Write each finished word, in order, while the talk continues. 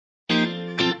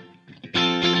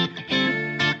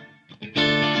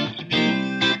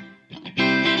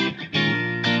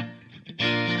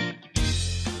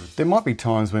There might be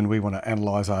times when we want to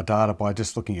analyze our data by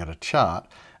just looking at a chart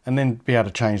and then be able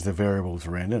to change the variables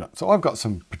around in it. So I've got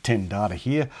some pretend data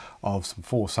here of some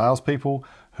 4 salespeople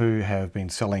who have been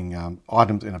selling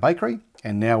items in a bakery,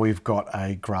 and now we've got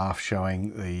a graph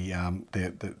showing the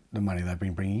money they've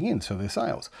been bringing in, so their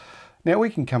sales. Now we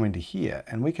can come into here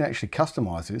and we can actually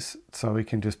customize this, so we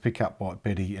can just pick up what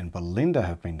Betty and Belinda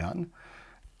have been done,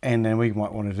 and then we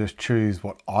might want to just choose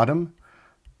what item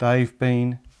they've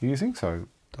been using, so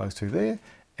those 2 there,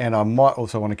 and I might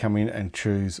also want to come in and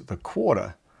choose the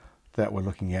quarter that we're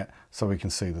looking at so we can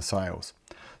see the sales.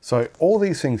 So all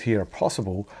these things here are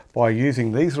possible by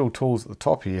using these little tools at the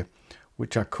top here,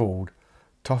 which are called,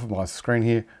 top of my screen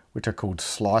here, which are called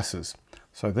slices.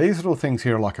 So these little things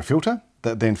here are like a filter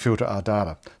that then filter our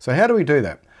data. So how do we do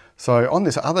that? So on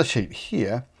this other sheet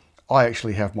here, I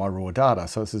actually have my raw data.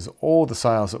 So this is all the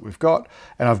sales that we've got,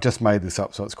 and I've just made this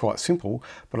up, so it's quite simple,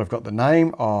 but I've got the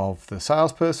name of the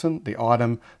salesperson, the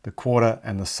item, the quarter,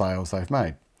 and the sales they've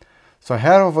made. So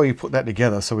how do we put that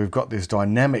together so we've got this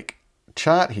dynamic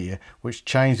chart here which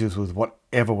changes with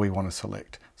whatever we want to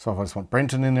select? So if I just want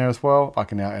Brenton in there as well, I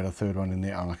can now add a 3rd one in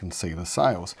there and I can see the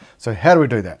sales. So how do we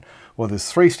do that? Well, there's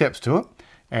 3 steps to it,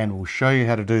 and we'll show you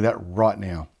how to do that right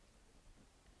now.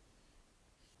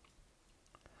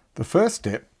 The first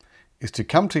step is to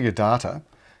come to your data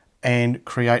and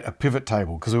create a pivot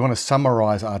table, because we want to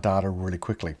summarize our data really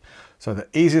quickly. So the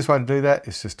easiest way to do that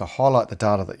is just to highlight the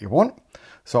data that you want.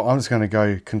 So I'm just going to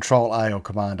go Control A or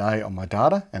Command A on my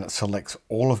data, and it selects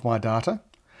all of my data.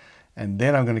 And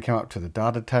then I'm going to come up to the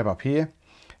data tab up here,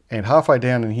 and halfway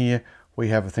down in here we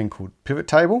have a thing called pivot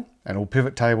table, and all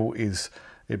pivot table is,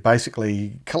 it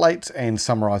basically collates and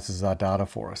summarizes our data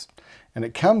for us. And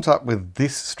it comes up with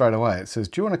this straight away. It says,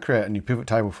 do you want to create a new pivot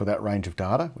table for that range of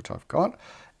data, which I've got,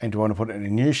 and do you want to put it in a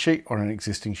new sheet or an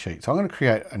existing sheet? So I'm going to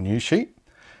create a new sheet,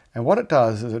 and what it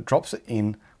does is it drops it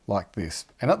in like this.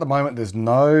 And at the moment there's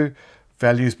no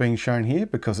values being shown here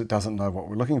because it doesn't know what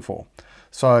we're looking for.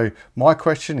 So my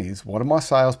question is, what are my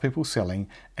salespeople selling,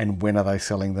 and when are they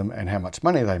selling them, and how much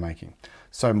money are they making?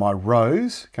 So my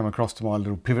rows come across to my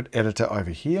little pivot editor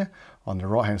over here on the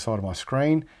right hand side of my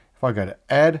screen. If I go to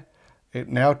add, it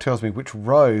now tells me which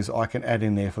rows I can add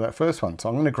in there for that first one. So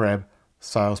I'm going to grab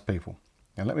salespeople.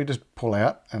 Now let me just pull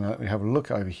out and let me have a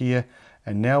look over here,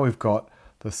 and now we've got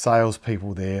the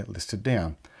salespeople there listed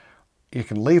down. You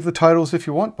can leave the totals if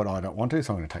you want, but I don't want to,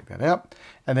 so I'm going to take that out.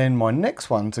 And then my next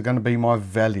ones are going to be my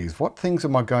values. What things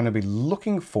am I going to be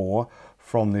looking for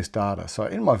from this data? So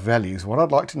in my values, what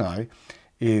I'd like to know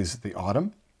is the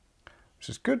item, which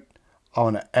is good. I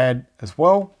want to add as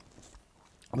well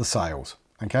the sales.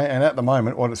 Okay, and at the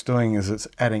moment what it's doing is it's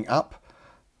adding up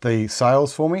the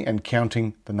sales for me and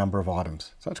counting the number of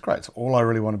items. So that's great. It's all I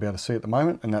really want to be able to see at the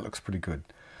moment, and that looks pretty good.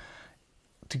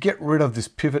 To get rid of this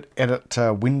pivot edit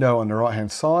window on the right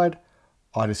hand side,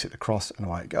 I just hit the cross and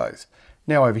away it goes.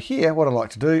 Now over here, what I like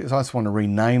to do is I just want to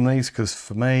rename these, because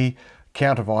for me,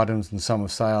 count of items and sum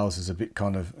of sales is a bit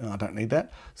kind of, I don't need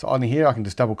that. So on here, I can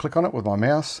just double click on it with my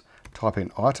mouse, type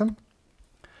in item,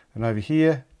 and over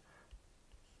here,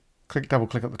 double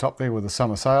click at the top there where the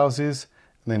sum of sales is,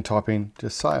 and then type in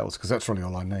just sales, because that's really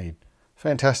all I need.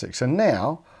 Fantastic. So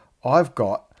now I've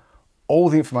got all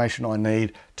the information I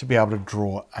need to be able to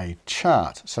draw a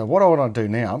chart. So what I want to do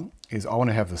now is I want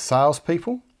to have the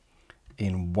salespeople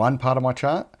in one part of my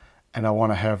chart, and I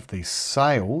want to have the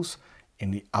sales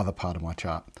in the other part of my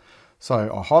chart. So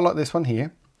I'll highlight this one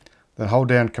here, then hold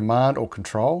down Command or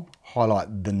Control,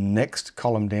 highlight the next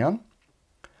column down,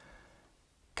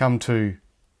 come to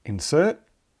Insert,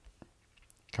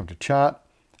 come to Chart,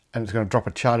 and it's going to drop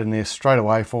a chart in there straight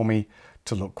away for me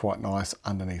to look quite nice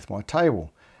underneath my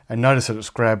table. And notice that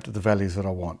it's grabbed the values that I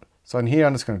want. So in here,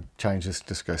 I'm just going to change this,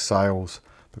 just go sales,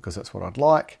 because that's what I'd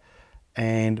like.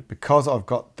 And because I've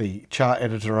got the chart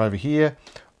editor over here,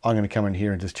 I'm going to come in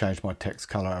here and just change my text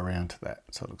color around to that,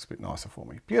 so it looks a bit nicer for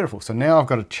me. Beautiful. So now I've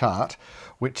got a chart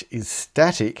which is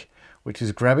static, which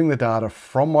is grabbing the data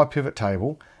from my pivot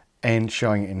table and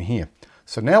showing it in here.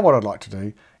 So now what I'd like to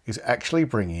do is actually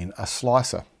bring in a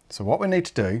slicer. So what we need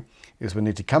to do is we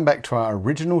need to come back to our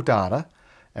original data,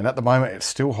 and at the moment it's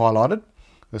still highlighted.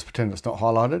 Let's pretend it's not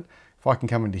highlighted. If I can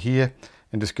come into here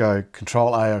and just go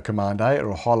Control A or Command A,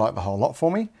 it'll highlight the whole lot for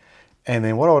me. And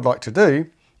then what I would like to do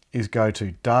is go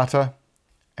to Data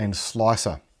and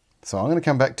Slicer. So I'm going to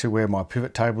come back to where my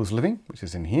pivot table is living, which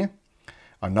is in here.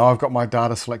 I know I've got my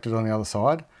data selected on the other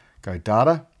side. Go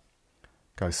Data,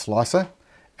 go Slicer,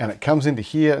 and it comes into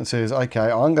here and says, okay,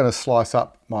 I'm going to slice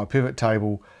up my pivot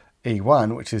table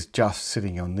E1, which is just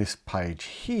sitting on this page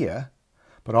here,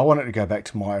 but I want it to go back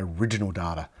to my original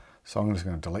data. So I'm just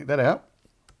going to delete that out.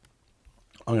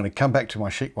 I'm going to come back to my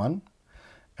sheet 1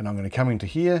 and I'm going to come into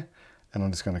here and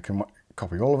I'm just going to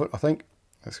copy all of it, I think.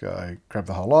 Let's go grab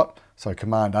the whole lot. So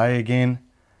Command A again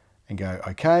and go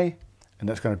OK. And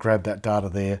that's going to grab that data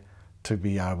there to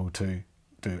be able to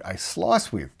do a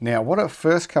slice with. Now what it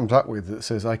first comes up with, it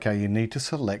says, okay, you need to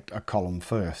select a column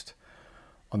first.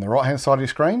 On the right hand side of your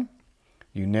screen,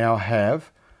 you now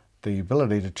have the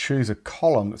ability to choose a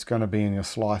column that's going to be in your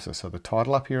slicer. So the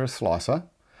title up here is slicer,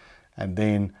 and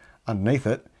then underneath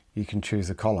it, you can choose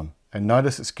a column. And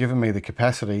notice it's given me the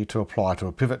capacity to apply to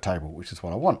a pivot table, which is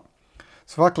what I want.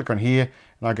 So if I click on here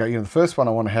and I go, the first one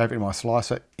I want to have in my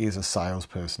slicer is a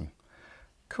salesperson.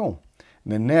 Cool.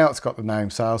 And then now it's got the name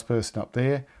salesperson up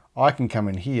there. I can come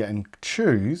in here and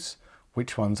choose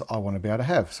which ones I want to be able to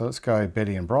have. So let's go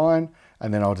Betty and Brian,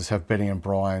 and then I'll just have Betty and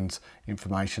Brian's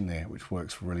information there, which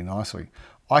works really nicely.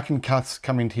 I can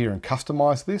come into here and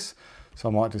customize this. So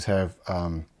I might just have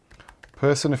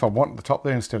person if I want at the top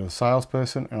there instead of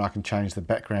salesperson, and I can change the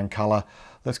background color.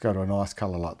 Let's go to a nice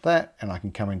color like that, and I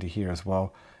can come into here as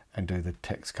well and do the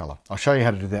text color. I'll show you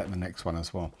how to do that in the next one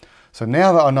as well. So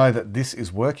now that I know that this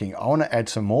is working, I want to add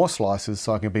some more slices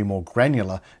so I can be more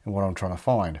granular in what I'm trying to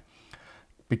find.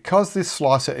 Because this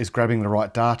slicer is grabbing the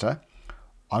right data,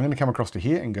 I'm going to come across to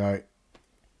here and go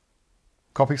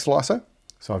copy slicer.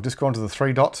 So I've just gone to the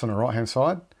 3 dots on the right hand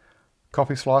side,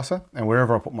 copy slicer, and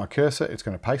wherever I put my cursor, it's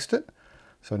going to paste it.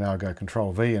 So now I go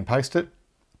Control V and paste it,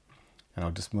 and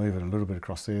I'll just move it a little bit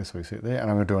across there so we see it there, and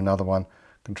I'm going to do another one,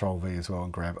 Control V as well,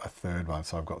 and grab a third one,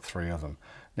 so I've got 3 of them.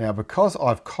 Now because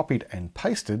I've copied and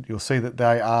pasted, you'll see that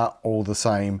they are all the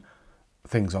same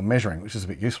things I'm measuring, which is a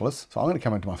bit useless. So I'm going to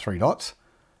come into my 3 dots,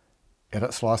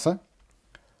 edit slicer,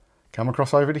 come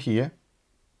across over to here,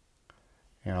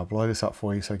 and I'll blow this up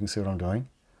for you so you can see what I'm doing.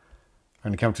 I'm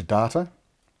going to come to data.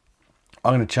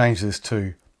 I'm going to change this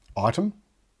to item,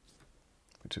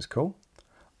 which is cool.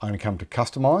 I'm going to come to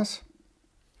customize,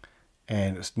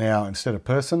 and it's now, instead of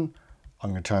person,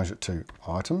 I'm going to change it to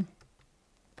item.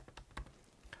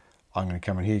 I'm going to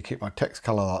come in here, keep my text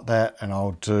color like that, and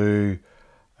I'll do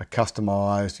a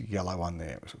customized yellow one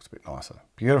there, which looks a bit nicer.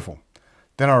 Beautiful.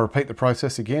 Then I'll repeat the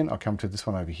process again. I'll come to this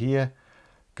one over here,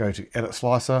 go to edit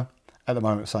slicer. At the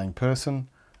moment it's saying person.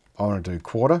 I want to do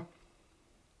quarter.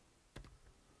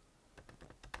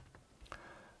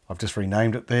 I've just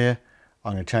renamed it there.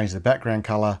 I'm going to change the background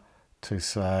color to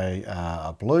say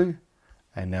a blue,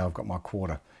 and now I've got my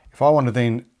quarter. If I want to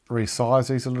then resize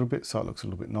these a little bit so it looks a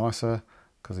little bit nicer,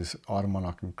 because this item one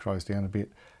I can close down a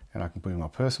bit, and I can put in my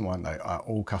person one, they are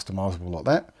all customizable like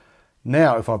that.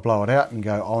 Now if I blow it out and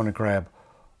go, I want to grab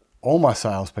all my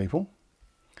salespeople,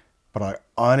 but I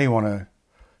only want to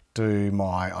do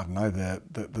my, I don't know,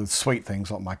 the sweet things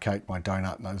like my cake, my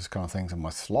donut, and those kind of things, and my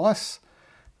slice,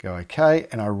 go OK,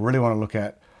 and I really want to look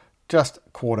at just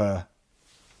quarter.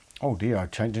 Oh dear, I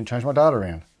didn't change my data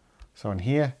around. So in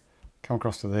here, come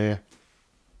across to there,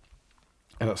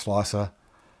 edit slicer,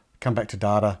 come back to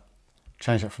data,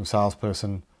 change it from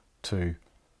salesperson to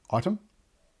item,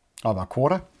 my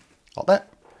quarter, like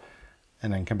that,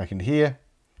 and then come back into here,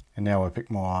 and now I pick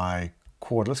my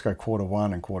quarter. Let's go quarter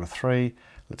 1 and quarter 3.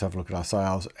 Let's have a look at our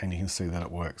sales, and you can see that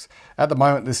it works. At the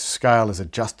moment, this scale is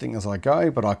adjusting as I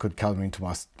go, but I could come into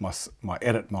my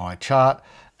edit my chart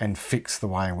and fix the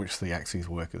way in which the axes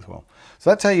work as well. So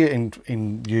that's how you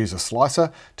use a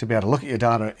slicer to be able to look at your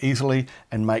data easily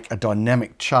and make a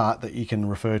dynamic chart that you can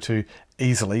refer to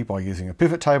easily by using a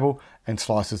pivot table and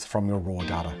slices from your raw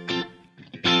data.